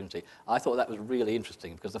opportunity? I thought that was really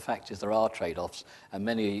interesting because the fact is there are trade-offs, and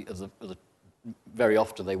very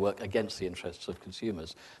often they work against the interests of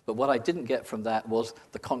consumers. But what I didn't get from that was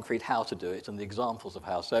the concrete how to do it and the examples of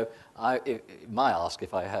how. So my ask,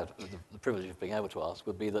 if I had the privilege of being able to ask,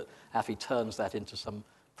 would be that AFI turns that into some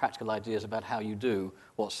practical ideas about how you do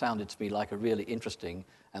what sounded to me like a really interesting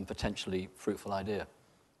and potentially fruitful idea.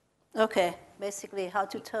 Okay, basically how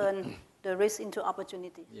to turn the risk into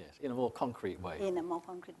opportunity. Yes, in a more concrete way. In a more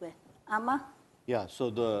concrete way. Amma? Yeah, so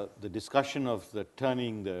the discussion of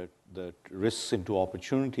turning the risks into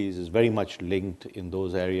opportunities is very much linked in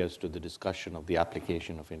those areas to the discussion of the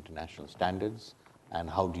application of international standards and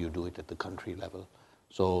how do you do it at the country level.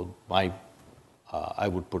 So I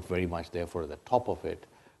would put very much therefore at the top of it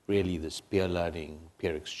really this peer learning,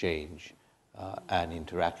 peer exchange, and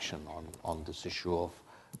interaction on this issue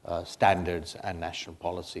of standards and national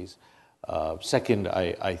policies. Second,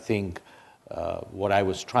 I think what I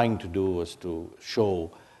was trying to do was to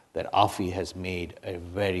show that AFI has made a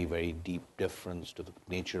very, very deep difference to the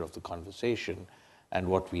nature of the conversation, and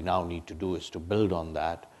what we now need to do is to build on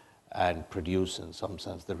that and produce, in some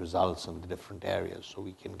sense, the results in the different areas so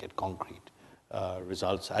we can get concrete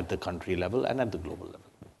results at the country level and at the global level.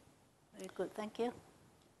 Very good, thank you.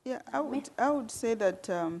 Yeah, I would say that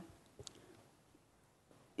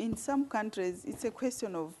in some countries, it's a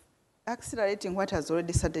question of accelerating what has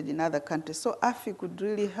already started in other countries. So AFI could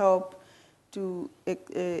really help to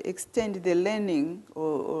extend the learning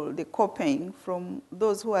or the copying from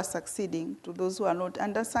those who are succeeding to those who are not.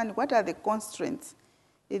 Understand what are the constraints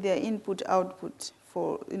in their input, output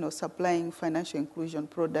for supplying financial inclusion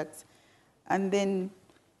products, and then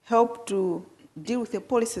help to deal with the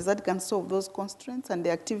policies that can solve those constraints and the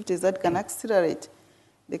activities that can accelerate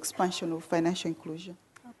the expansion of financial inclusion.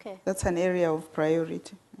 Okay. That's an area of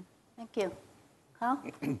priority. Thank you. Carl?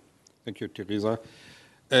 Thank you, Teresa.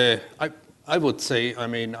 I would say,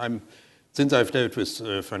 since I've dealt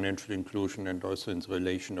with financial inclusion and also in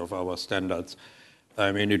relation of our standards,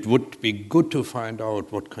 it would be good to find out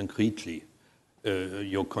what concretely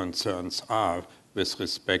your concerns are with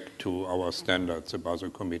respect to our standards, the Basel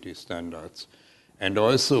Committee standards. And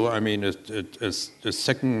also, a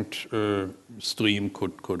second stream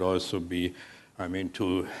could also be,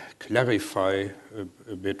 to clarify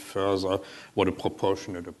a bit further what a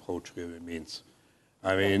proportionate approach really means.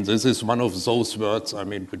 This is one of those words,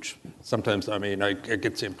 which sometimes, I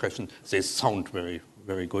get the impression they sound very,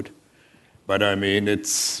 very good. But when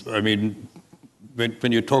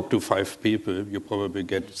you talk to 5 people, you probably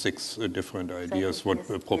get 6 different ideas what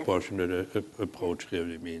a proportionate approach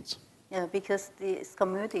really means. Yeah, because this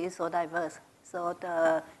community is so diverse. So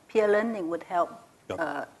the peer learning would help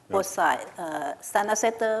both sides. Standard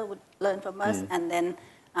setter would learn from us, and then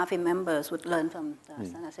AFI members would learn from the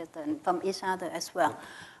standard setter and from each other as well.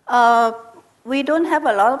 We don't have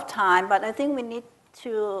a lot of time, but I think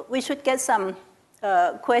we should get some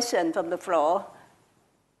questions from the floor.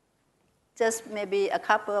 Just maybe a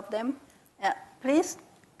couple of them. Please,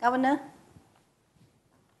 Governor.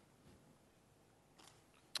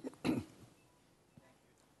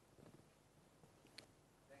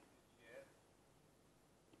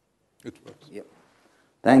 It works. Yep.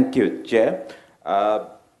 Thank you, Chair.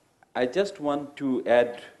 I just want to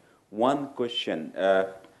add one question.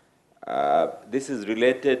 This is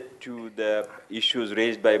related to the issues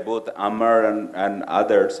raised by both Amar and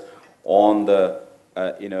others on the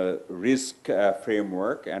risk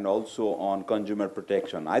framework and also on consumer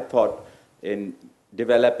protection. I thought in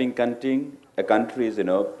developing countries,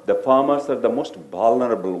 the farmers are the most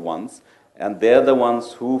vulnerable ones, and they're the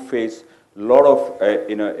ones who face lot of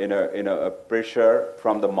pressure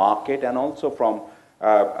from the market and also from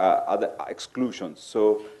other exclusions.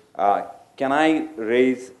 So can I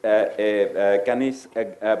raise, can you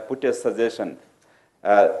put a suggestion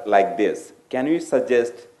like this? Can you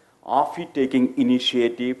suggest AFI taking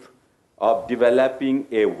initiative of developing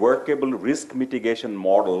a workable risk mitigation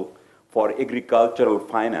model for agricultural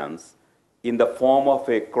finance in the form of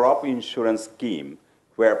a crop insurance scheme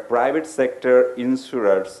where private sector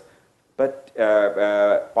insurers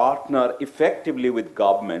partner effectively with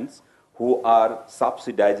governments who are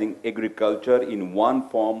subsidizing agriculture in one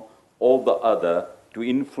form or the other to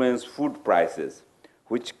influence food prices,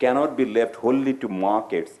 which cannot be left wholly to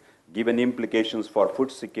markets given implications for food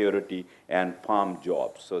security and farm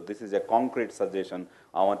jobs. So this is a concrete suggestion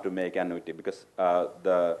I want to make, annuity, because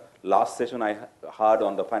the last session I heard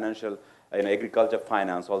on the financial agriculture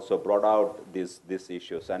finance also brought out these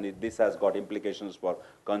issues, and this has got implications for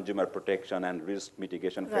consumer protection and risk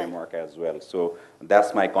mitigation framework as well. So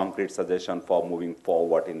that's my concrete suggestion for moving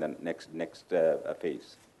forward in the next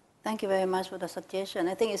phase. Thank you very much for the suggestion.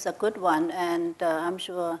 I think it's a good one, and I'm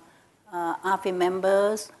sure AFI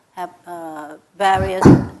members have various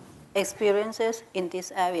experiences in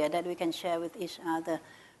this area that we can share with each other.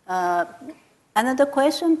 Another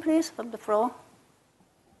question, please, from the floor.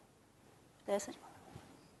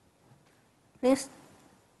 Please.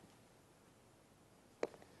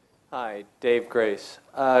 Hi, Dave Grace.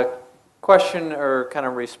 Question or kind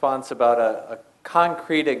of response about a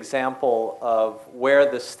concrete example of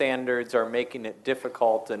where the standards are making it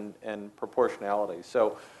difficult and proportionality.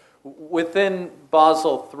 So within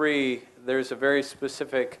Basel III, there's a very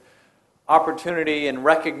specific opportunity and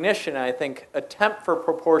recognition, I think, attempt for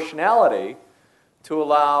proportionality to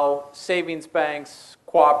allow savings banks,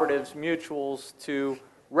 cooperatives, mutuals to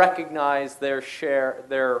recognize their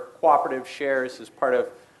cooperative shares as part of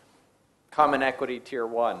Common Equity Tier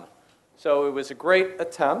 1. So it was a great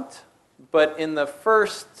attempt, but in the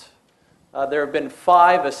first, there have been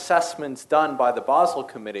 5 assessments done by the Basel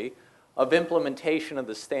Committee of implementation of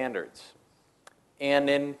the standards. And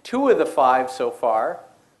in 2 of the 5 so far,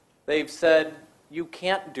 they've said, you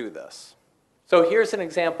can't do this. So here's an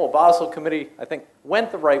example. Basel Committee, I think,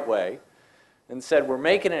 went the right way and said, we're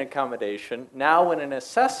making an accommodation. Now in an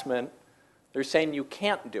assessment, they're saying you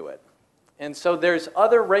can't do it. And so there's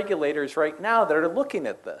other regulators right now that are looking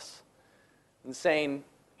at this and saying,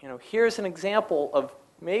 here's an example of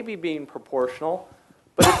maybe being proportional,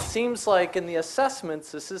 but it seems like in the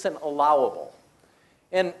assessments, this isn't allowable.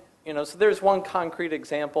 And so there's one concrete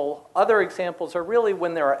example. Other examples are really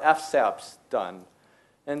when there are FSAPs done.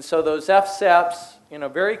 And so those FSAPs,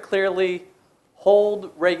 very clearly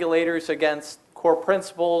hold regulators against core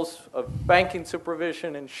principles of banking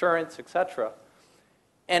supervision, insurance, et cetera.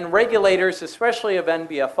 And regulators, especially of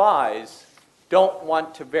NBFIs, don't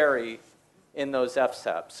want to vary in those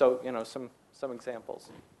FSAPs. So, some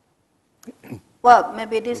examples. Well,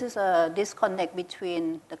 maybe this is a disconnect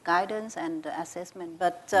between the guidance and the assessment,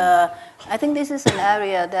 but I think this is an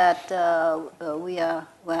area that we are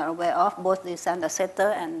aware of, both the standard setter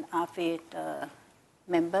and AFI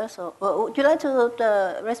members. So, would you like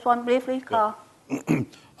to respond briefly, Carl?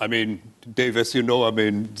 I mean, Dave, as you know,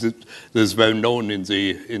 this is well known in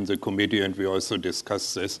the committee, and we also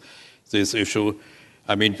discussed this issue.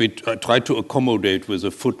 I mean, we tried to accommodate with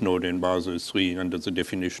a footnote in Basel III under the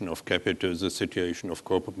definition of capital, the situation of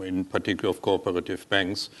in particular of cooperative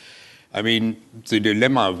banks. I mean, the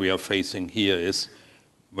dilemma we are facing here is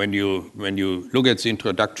when you look at the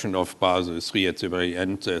introduction of Basel III at the very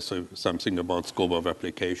end, there's something about scope of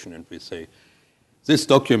application, and we say, this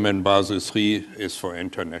document, Basel III, is for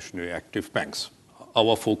internationally active banks.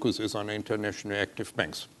 Our focus is on internationally active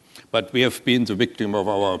banks. But we have been the victim of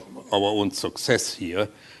our own success here.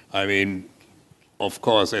 I mean, of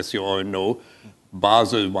course, as you all know,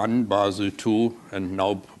 Basel I, Basel II, and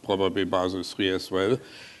now probably Basel III as well,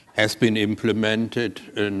 has been implemented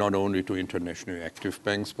not only to internationally active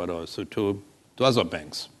banks, but also to other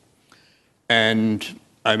banks. And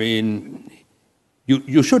I mean,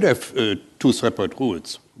 you should have 2 separate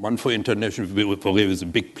rules, one for international, for really the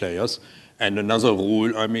big players, and another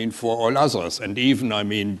rule, I mean, for all others. And even, I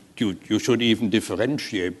mean, you should even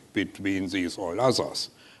differentiate between these all others.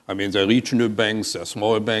 I mean, there are regional banks, there are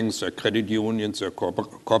small banks, there are credit unions, there are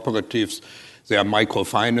cooperatives, there are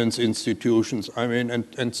microfinance institutions, I mean,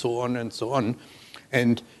 and so on and so on.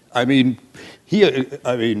 And I mean, here,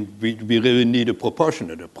 I mean, we really need a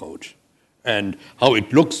proportionate approach. And how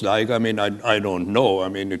it looks like, I mean, I don't know. I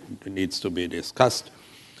mean, it needs to be discussed.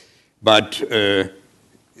 But,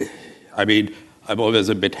 I mean, I'm always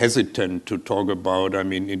a bit hesitant to talk about,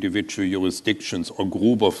 individual jurisdictions or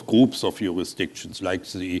groups of jurisdictions like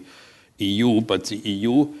the EU, but the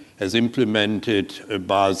EU has implemented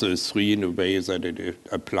Basel III in a way that it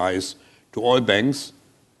applies to all banks,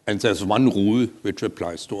 and there's one rule which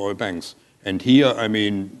applies to all banks. And here,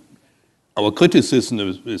 our criticism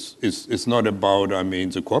is not about,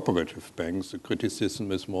 the cooperative banks. The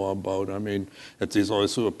criticism is more about, that this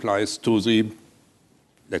also applies to the,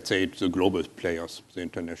 let's say, the global players, the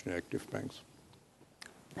international active banks.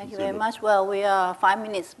 Thank you very much. Well, we are 5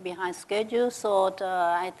 minutes behind schedule, so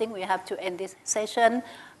I think we have to end this session.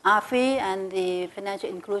 AFI and the financial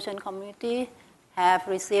inclusion community have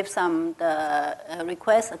received some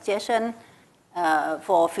requests, suggestions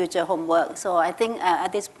for future homework. So I think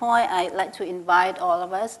at this point, I'd like to invite all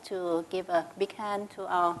of us to give a big hand to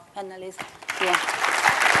our panelists here.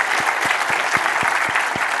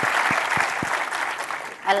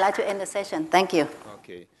 I'd like to end the session. Thank you.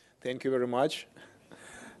 Okay. Thank you very much.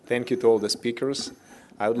 Thank you to all the speakers.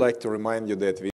 I would like to remind you that we